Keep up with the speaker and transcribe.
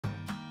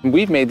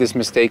We've made this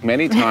mistake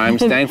many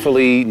times.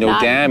 Thankfully, no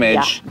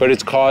damage, but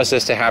it's caused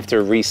us to have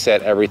to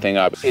reset everything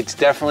up. It's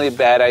definitely a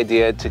bad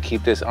idea to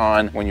keep this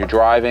on when you're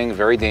driving,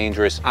 very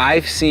dangerous.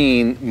 I've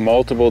seen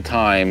multiple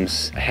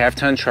times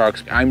half-ton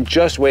trucks. I'm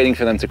just waiting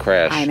for them to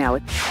crash. I know.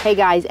 Hey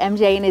guys,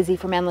 MJ and Izzy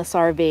from Endless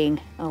RVing.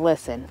 Now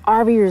listen,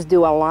 RVers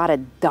do a lot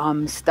of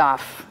dumb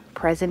stuff.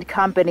 Present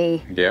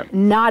company,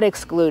 not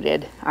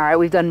excluded. All right,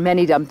 we've done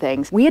many dumb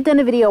things. We had done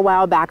a video a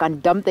while back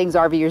on dumb things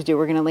RVers do.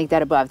 We're gonna link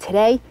that above.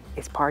 Today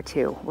is part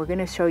 2. We're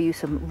gonna show you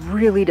some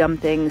really dumb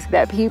things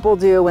that people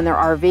do when they're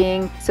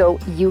RVing so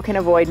you can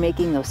avoid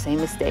making those same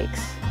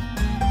mistakes.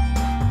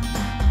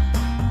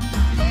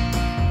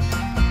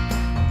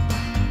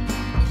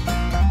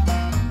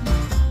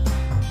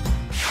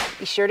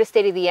 Be sure to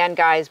stay to the end,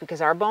 guys,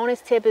 because our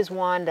bonus tip is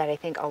one that I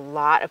think a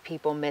lot of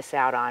people miss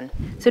out on.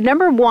 So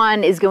number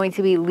 1 is going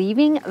to be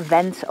leaving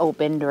vents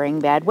open during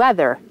bad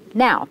weather.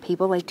 Now,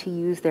 people like to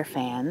use their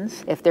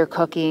fans if they're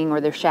cooking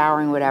or they're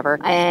showering, whatever,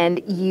 and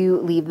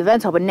you leave the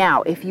vents open.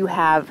 Now, if you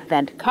have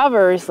vent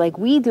covers like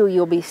we do,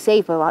 you'll be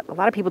safe. A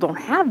lot of people don't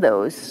have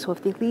those, so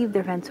if they leave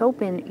their vents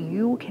open,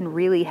 you can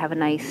really have a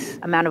nice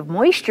amount of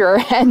moisture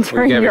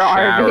entering your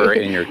shower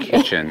RV. in your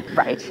kitchen.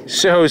 Right.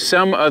 So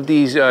some of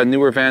these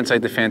newer vents,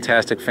 like the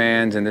Fantastic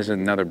fans, and there's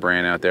another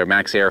brand out there,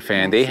 Max Air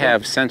Fan, they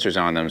have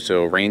sensors on them.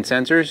 So rain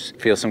sensors,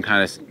 feel some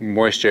kind of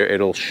moisture,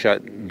 it'll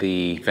shut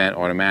the vent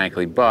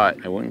automatically,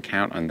 but I wouldn't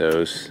count on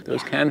those.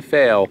 Those can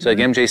fail. So like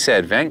MJ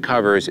said, vent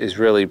covers is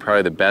really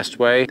probably the best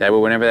way. That way,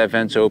 whenever that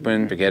vent's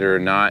open, forget it or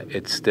not,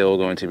 it's still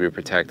going to be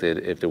protected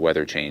if the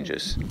weather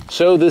changes.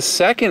 So the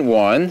second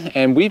one,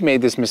 and we've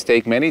made this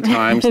mistake many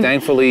times,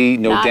 thankfully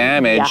no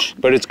damage,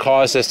 but it's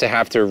caused us to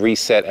have to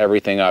reset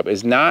everything up,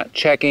 is not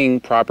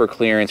checking proper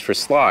clearance for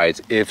slides,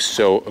 if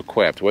so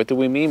equipped. What do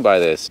we mean by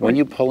this? When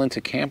you pull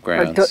into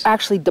campgrounds. Or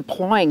actually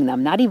deploying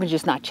them, not even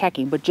just not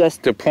checking, but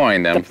just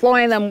deploying them.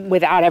 Deploying them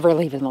without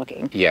ever even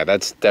looking. Yeah,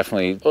 that's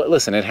definitely,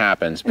 listen, it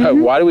happens. But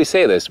why do we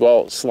say this?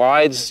 Well,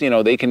 slides, you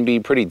know, they can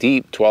be pretty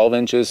deep, 12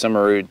 inches, some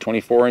are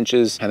 24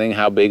 inches, depending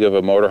how big of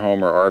a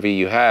motorhome or RV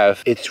you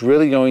have. It's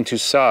really going to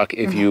suck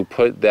if you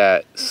put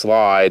that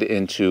slide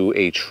into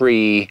a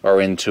tree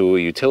or into a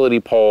utility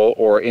pole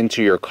or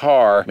into your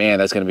car. Man,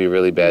 that's going to be a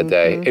really bad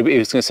day.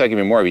 It's going to suck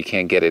even more if you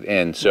can't get it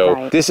in.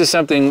 So this is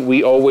something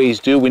we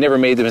always do. We never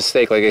made the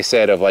mistake, like I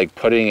said, of like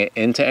putting it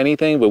into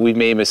anything, but we've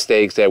made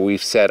mistakes that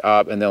we've set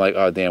up and they're like,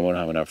 oh damn, we don't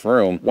have enough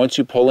room. Once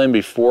you pull in,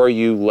 before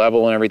you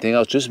level and everything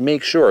else, just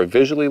make sure,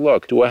 visually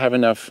look, do I have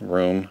enough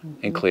room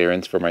and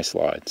clearance for my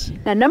slides?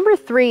 Now, number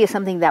 3 is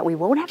something that we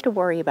won't have to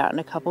worry about in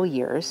a couple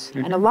years,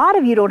 and a lot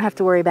of you don't have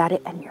to worry about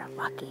it, and you're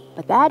lucky.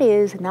 But that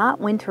is not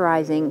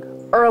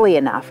winterizing early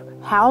enough.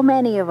 How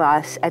many of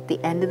us at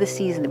the end of the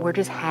season, we're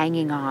just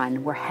hanging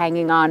on. We're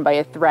hanging on by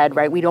a thread,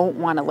 right? We don't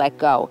want to let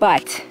go.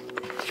 But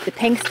the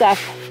pink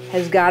stuff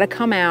has got to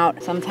come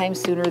out sometime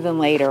sooner than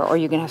later, or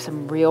you're gonna have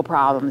some real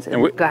problems.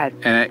 Go ahead.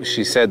 And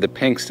she said the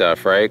pink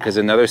stuff, right? Because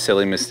another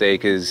silly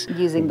mistake is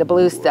using the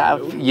blue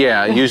stuff.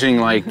 Yeah, using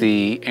like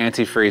the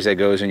antifreeze that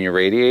goes in your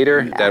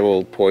radiator, that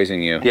will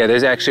poison you. Yeah,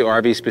 there's actually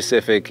RV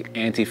specific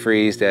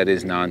antifreeze that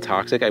is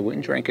non-toxic. I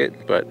wouldn't drink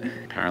it, but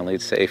apparently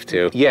it's safe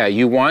too. Yeah,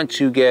 you want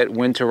to get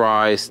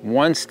winterized.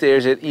 Once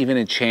there's even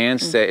a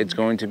chance that it's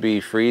going to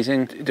be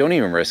freezing, don't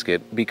even risk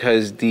it,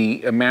 because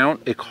the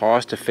amount it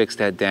costs to fix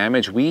that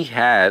damage, we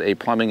had a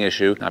plumbing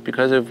issue, not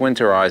because of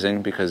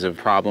winterizing, because of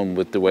problem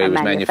with the way it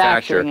was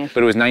manufactured,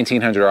 but it was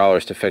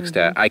 $1,900 to fix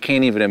that. I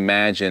can't even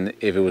imagine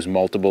if it was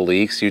multiple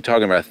leaks. You're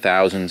talking about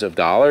thousands of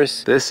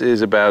dollars. This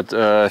is about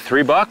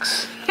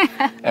 $3.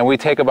 And we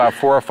take about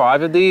 4 or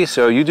 5 of these,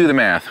 so you do the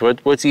math.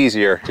 What's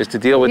easier, just to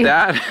deal with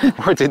that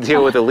or to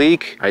deal with a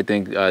leak? I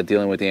think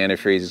dealing with the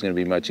antifreeze is going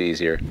to be much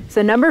easier.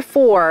 So number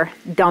 4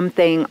 dumb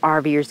thing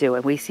RVers do,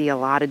 and we see a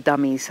lot of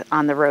dummies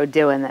on the road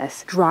doing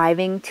this,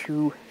 driving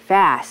too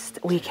fast.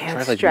 We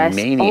can't stress.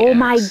 Oh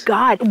my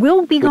God.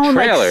 We'll be going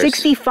like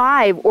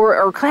 65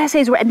 or Class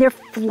A's, and they're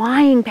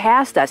flying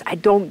past us. I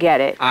don't get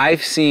it.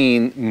 I've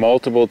seen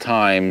multiple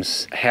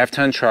times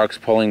half-ton trucks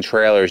pulling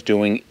trailers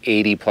doing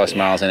 80 plus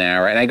miles an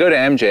hour. And I go to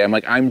MJ, I'm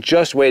like, I'm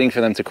just waiting for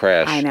them to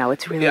crash. I know,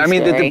 it's really I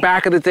mean, the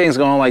back of the thing's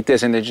going like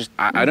this, and they're just,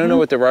 I don't know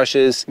what the rush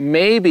is.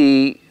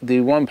 Maybe the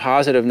one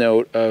positive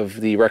note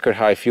of the record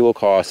high fuel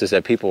cost is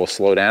that people will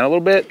slow down a little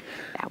bit.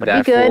 That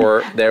would be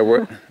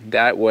good.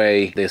 That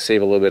way they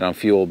save a little bit on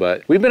fuel.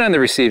 But we've been on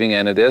the receiving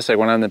end of this. Like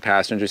when I'm in the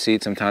passenger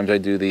seat, sometimes I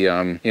do the,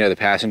 you know, the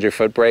passenger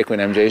foot brake when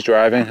MJ's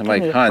driving. I'm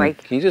like, hon,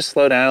 can you just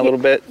slow down a little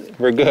bit?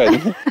 We're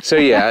good. So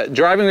yeah,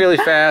 driving really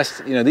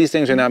fast. You know, these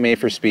things are not made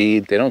for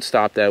speed. They don't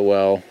stop that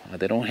well.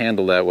 They don't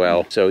handle that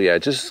well. So yeah,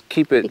 just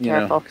keep it, you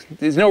know,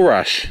 there's no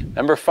rush.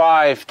 Number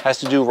 5 has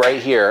to do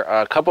right here.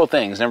 A couple of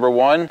things. Number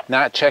 1,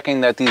 not checking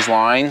that these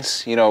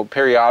lines, you know,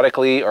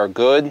 periodically are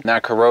good,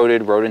 not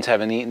corroded, rodents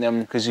haven't eaten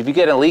them. Because if you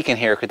get a leak in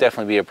here, it could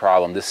definitely be a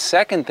problem. The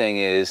second thing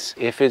is,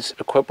 if it's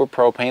equipped with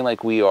propane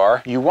like we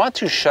are, you want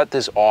to shut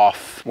this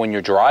off when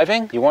you're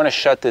driving. You want to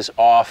shut this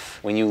off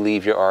when you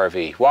leave your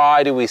RV.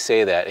 Why do we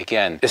say that?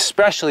 Again,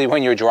 especially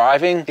when you're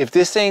driving, if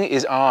this thing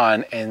is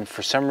on and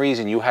for some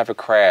reason you have a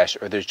crash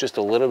or there's just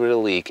a little bit of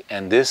leak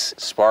and this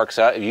sparks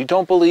out, if you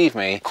don't believe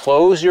me,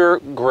 close your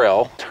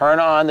grill, turn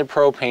on the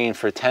propane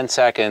for 10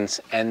 seconds,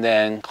 and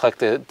then click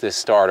the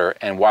starter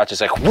and watch.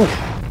 It's like, whoosh.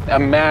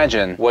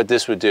 Imagine what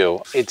this would do.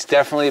 It's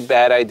definitely a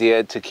bad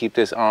idea to keep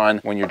this on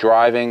when you're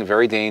driving,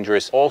 very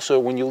dangerous. Also,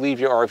 when you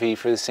leave your RV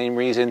for the same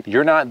reason,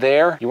 you're not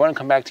there, you want to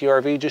come back to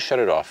your RV, just shut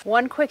it off.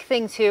 One quick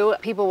thing too,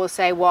 people will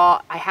say,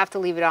 well, I have to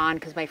leave it on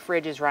because my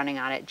fridge is running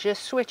on it.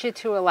 Just switch it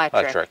to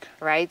electric,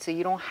 right? So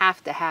you don't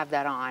have to have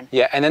that on.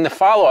 Yeah, and then the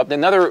follow-up,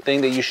 another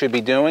thing that you should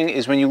be doing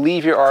is when you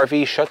leave your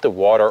RV, shut the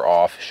water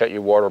off, shut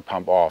your water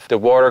pump off. The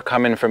water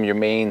coming from your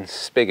main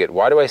spigot.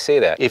 Why do I say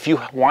that? If you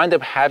wind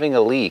up having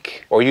a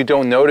leak or you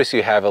don't notice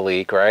you have a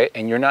leak, right,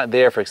 and you're not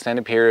there for an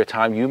extended period of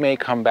time, you may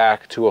come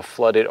back to a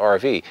flooded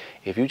RV.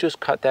 If you just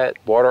cut that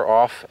water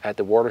off at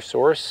the water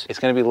source, it's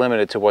going to be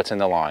limited to what's in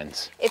the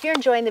lines. If you're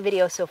enjoying the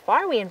video so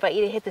far, we invite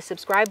you to hit the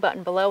subscribe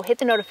button below, hit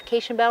the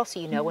notification bell so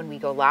you know when we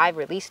go live,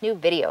 release new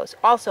videos.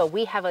 Also,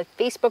 we have a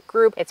Facebook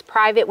group. It's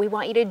private. We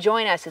want you to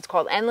join us. It's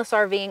called Endless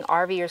RVing,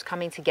 RVers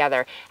Coming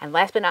Together. And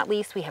last but not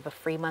least, we have a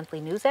free monthly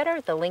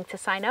newsletter. The link to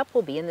sign up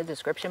will be in the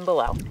description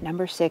below.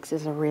 Number 6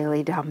 is a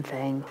really dumb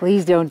thing.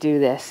 Please don't do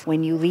this.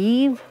 When you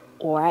leave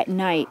or at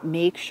night,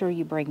 make sure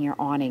you bring your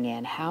awning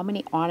in. How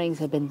many awnings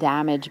have been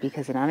damaged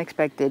because an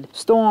unexpected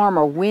storm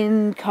or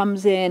wind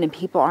comes in and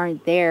people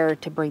aren't there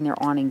to bring their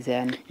awnings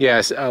in?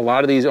 Yes, a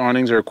lot of these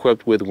awnings are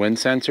equipped with wind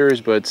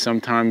sensors, but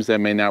sometimes that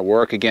may not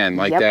work. Again,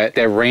 like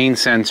that rain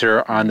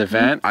sensor on the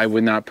vent, I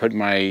would not put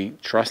my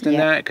trust in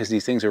that because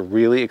these things are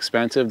really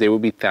expensive. They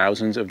would be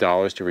thousands of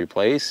dollars to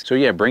replace. So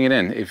yeah, bring it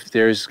in. If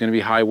there's gonna be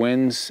high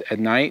winds at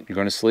night, you're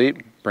gonna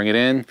sleep, bring it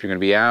in. If you're gonna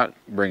be out,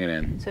 bring it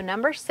in. So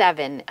number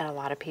 7, and a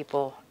lot of people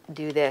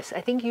do this,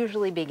 I think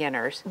usually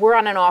beginners. We're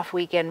on an off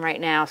weekend right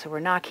now, so we're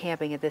not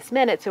camping at this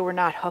minute, so we're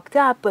not hooked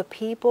up, but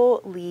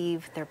people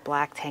leave their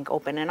black tank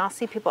open. And I'll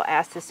see people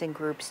ask this in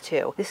groups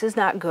too. This is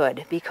not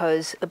good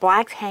because the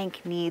black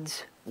tank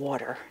needs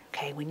water.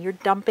 Okay, when you're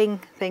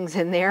dumping things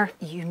in there,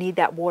 you need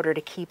that water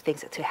to keep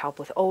things, to help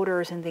with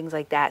odors and things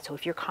like that. So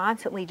if you're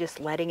constantly just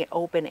letting it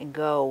open and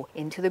go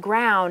into the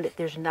ground,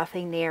 there's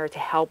nothing there to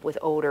help with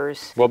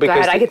odors. Well, because go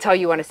ahead, I could tell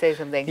you want to say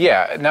something.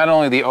 Yeah, not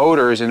only the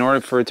odors, in order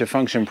for it to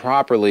function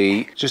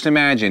properly, just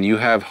imagine you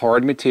have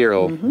hard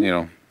material, you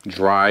know,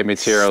 dry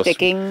material.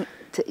 Sticking.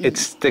 It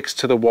sticks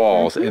to the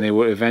walls and it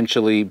will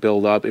eventually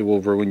build up. It will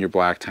ruin your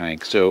black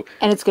tank. So,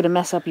 and it's going to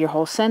mess up your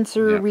whole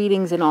sensor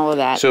readings and all of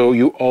that. So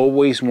you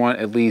always want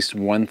at least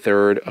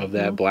 1/3 of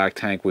that black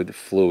tank with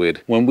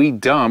fluid. When we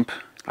dump,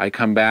 I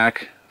come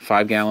back,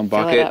 5-gallon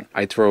bucket.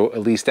 I throw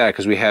at least that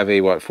because we have a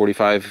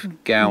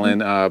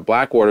 45-gallon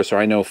black water. So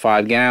I know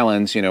 5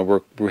 gallons, you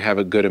know, we have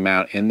a good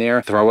amount in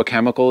there. Throw a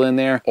chemical in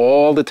there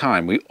all the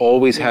time. We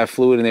always have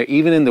fluid in there.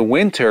 Even in the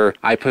winter,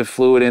 I put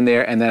fluid in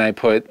there and then I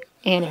put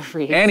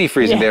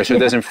antifreeze in there so it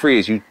doesn't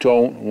freeze. You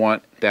don't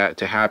want that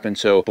to happen.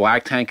 So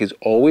black tank is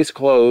always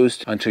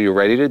closed until you're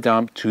ready to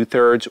dump,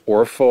 2/3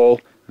 or full.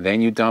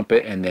 Then you dump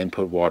it and then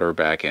put water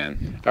back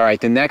in. All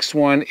right, the next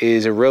one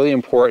is a really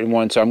important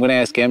one. So I'm gonna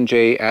ask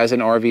MJ, as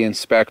an RV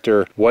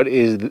inspector, what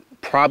is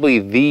probably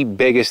the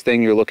biggest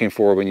thing you're looking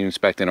for when you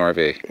inspect an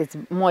RV? It's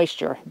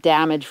moisture,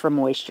 damage from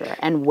moisture.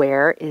 And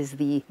where is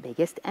the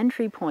biggest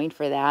entry point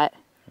for that?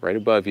 Right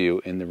above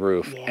you in the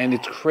roof. And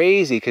it's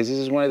crazy because this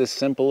is one of the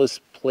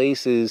simplest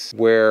places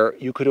where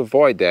you could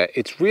avoid that.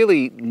 It's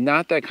really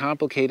not that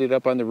complicated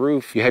up on the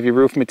roof. You have your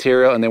roof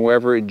material and then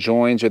wherever it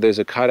joins or there's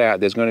a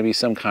cutout, there's going to be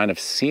some kind of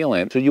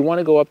sealant. So you want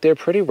to go up there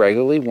pretty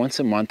regularly, once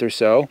a month or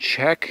so.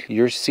 Check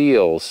your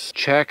seals.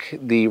 Check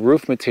the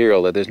roof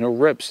material, that there's no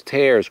rips,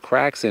 tears,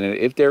 cracks in it.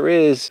 If there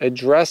is,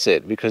 address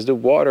it because the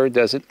water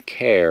doesn't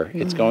care.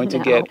 It's going to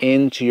get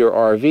into your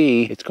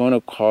RV. It's going to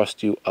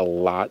cost you a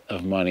lot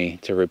of money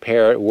to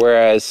repair it.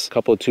 Whereas a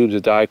couple of tubes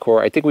of Dicor,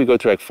 I think we go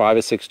through like 5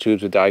 or 6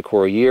 tubes of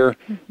Dicor a year.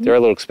 They're a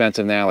little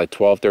expensive now, like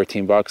 12,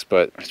 13 bucks,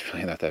 but it's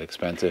really not that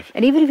expensive.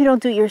 And even if you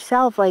don't do it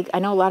yourself, like I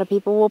know a lot of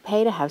people will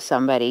pay to have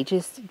somebody,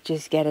 just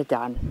get it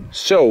done.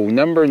 So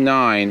number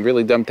 9,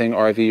 really dumb thing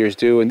RVers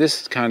do, and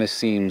this kind of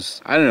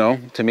seems, I don't know,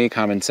 to me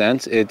common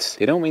sense, it's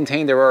they don't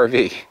maintain their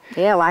RV.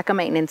 Yeah, lack of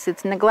maintenance,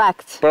 it's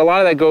neglect. But a lot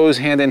of that goes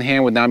hand in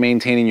hand with not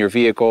maintaining your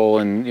vehicle,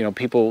 and you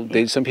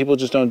know, some people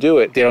just don't do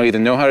it. They don't either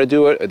know how to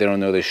do it, or they don't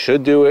know they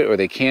should do it, or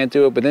they can't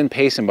do it, but then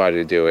pay somebody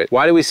to do it.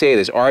 Why do we say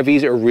this?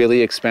 RVs are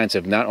really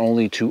expensive, not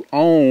only to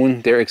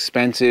own, they're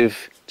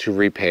expensive to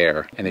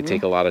repair, and they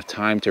take a lot of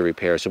time to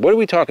repair. So what are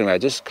we talking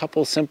about? Just a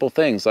couple simple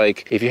things,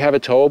 like if you have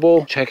a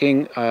towable,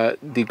 checking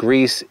the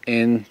grease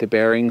in the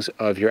bearings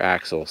of your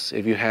axles.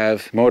 If you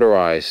have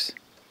motorized,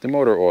 the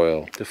motor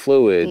oil, the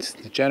fluids,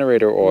 the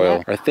generator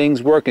oil. Are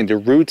things working? The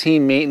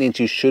routine maintenance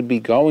you should be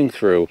going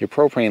through. Your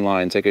propane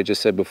lines, like I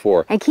just said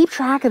before. And keep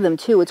track of them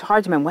too. It's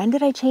hard to remember. When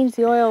did I change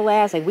the oil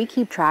last? Like we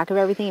keep track of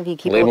everything. If you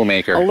keep label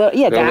maker.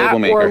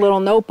 Or a little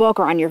notebook,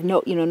 or on your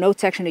note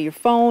section of your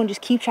phone.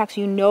 Just keep track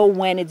so you know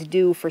when it's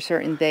due for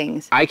certain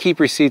things. I keep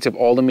receipts of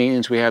all the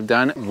maintenance we have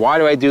done. Why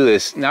do I do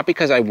this? Not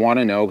because I want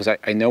to know, because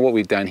I know what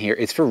we've done here.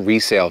 It's for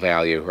resale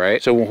value,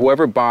 right? So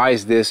whoever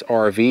buys this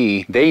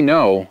RV, they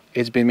know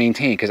it's been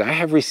maintained, because I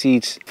have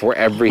receipts for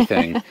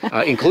everything,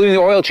 including the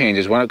oil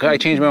changes. When I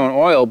change my own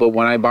oil, but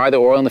when I buy the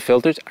oil and the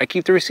filters, I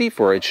keep the receipt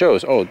for it. It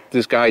shows, oh,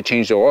 this guy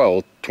changed the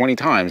oil 20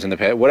 times in the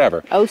past,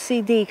 whatever.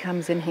 OCD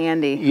comes in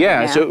handy.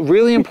 Yeah, so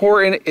really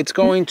important. It's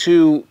going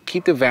to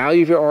keep the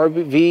value of your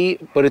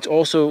RV, but it's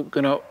also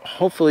going to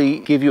hopefully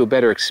give you a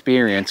better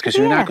experience, because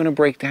you're not going to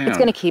break down. It's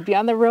going to keep you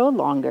on the road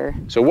longer.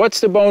 So what's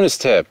the bonus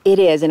tip? It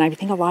is, and I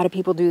think a lot of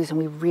people do this, and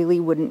we really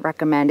wouldn't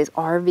recommend, is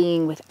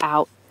RVing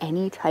without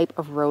any type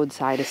of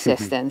roadside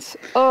assistance.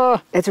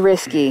 Oh, it's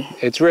risky.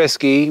 It's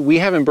risky. We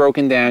haven't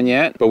broken down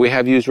yet, but we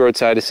have used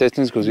roadside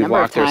assistance because we've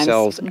locked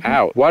ourselves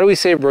out. Why do we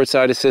say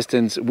roadside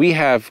assistance? We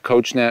have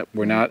CoachNet.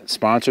 We're not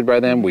sponsored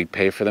by them. We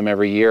pay for them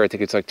every year. I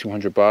think it's like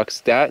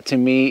 $200. That to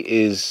me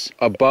is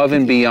above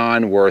and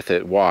beyond worth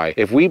it. Why?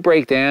 If we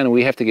break down and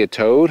we have to get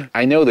towed,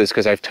 I know this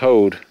because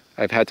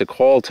I've had to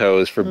call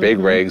tows for big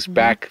rigs.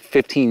 Back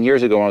 15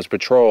 years ago when I was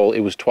patrol, it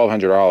was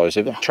 $1,200.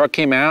 If a truck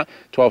came out,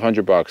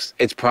 $1,200.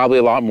 It's probably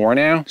a lot more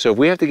now. So if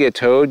we have to get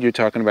towed, you're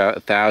talking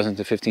about $1,000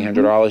 to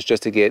 $1,500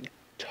 just to get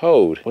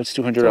towed. What's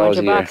 $200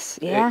 a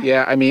year? Yeah.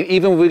 Yeah, I mean,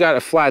 even if we got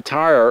a flat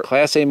tire,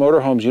 Class A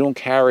motorhomes, you don't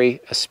carry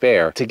a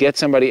spare. To get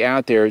somebody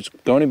out there, it's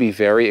going to be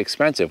very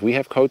expensive. We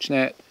have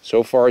CoachNet.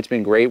 So far, it's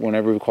been great.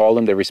 Whenever we call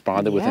them, they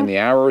responded within the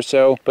hour or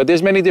so. But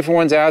there's many different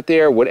ones out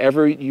there.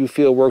 Whatever you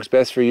feel works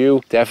best for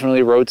you,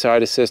 definitely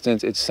roadside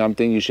assistance. It's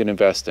something you should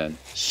invest in.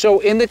 So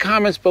in the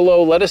comments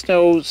below, let us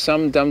know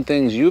some dumb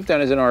things you've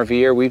done as an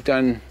RVer. We've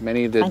done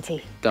many of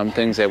the dumb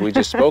things that we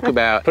just spoke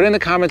about. Put in the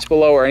comments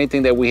below or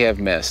anything that we have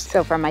missed.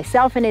 So for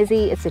myself and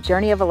Izzy, it's a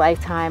journey of a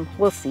lifetime.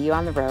 We'll see you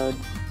on the road.